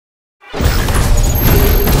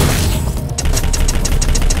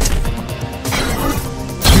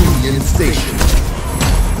station.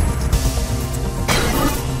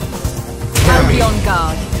 I'll be on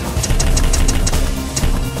guard.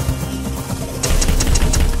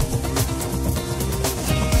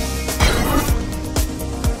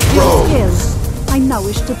 Rose. Skills. I now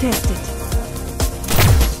wish to test it.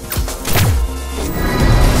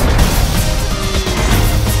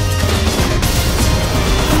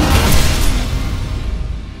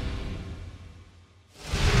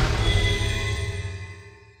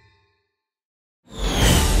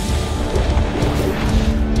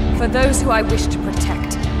 For those who I wish to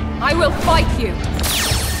protect, I will fight you!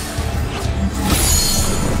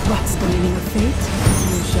 What's the meaning of fate?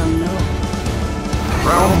 You shall know.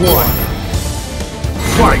 Round 1.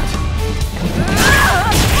 Fight!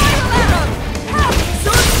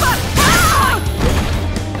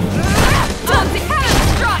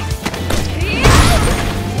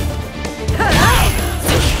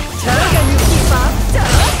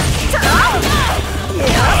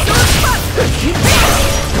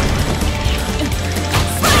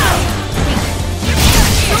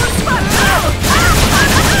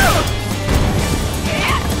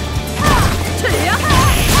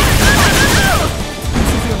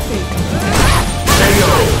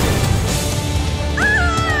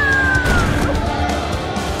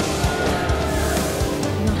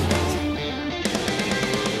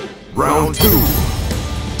 Round 2.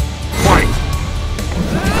 Fight!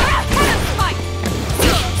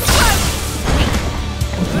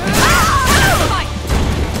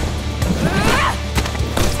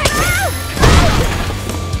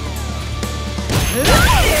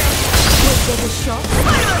 Was that a shot?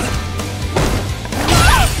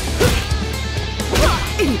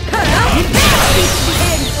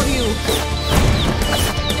 End for you!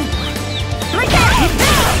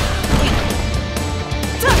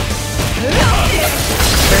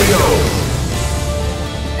 KO!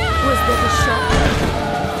 Was that a shot?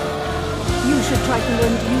 You should try to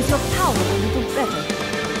learn to use your power a little better.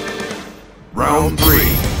 Round 3.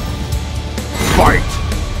 Fight!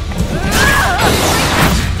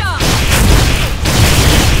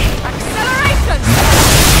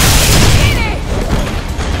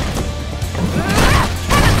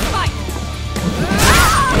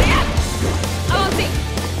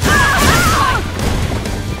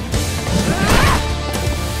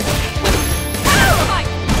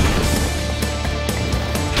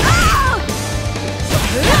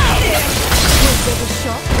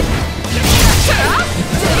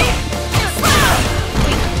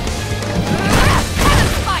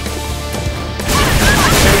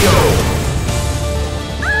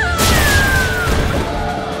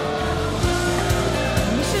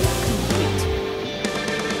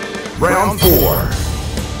 Round 4.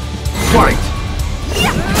 Fight!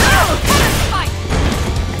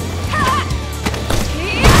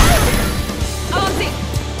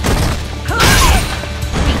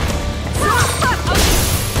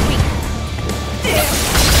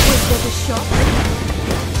 Was that a shot?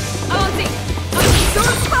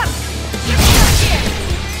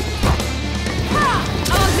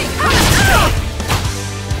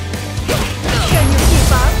 Can you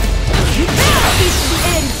keep up? This is the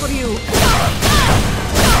end for you.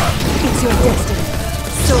 It's your destiny.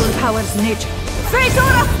 Soul powers nature. Fate or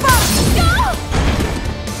a fuck!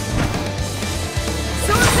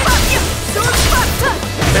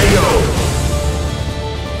 KO!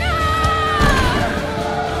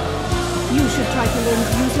 You should try to learn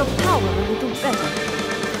to use your power a little better.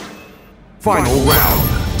 Final round.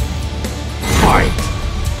 Fight!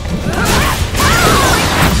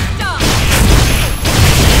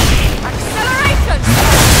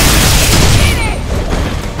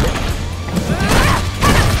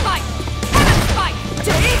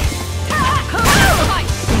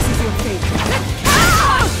 This is your fate.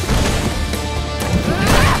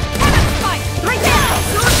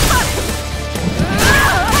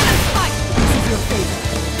 This is your fate.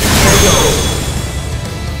 KO!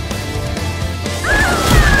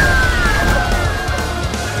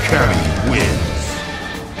 Cammy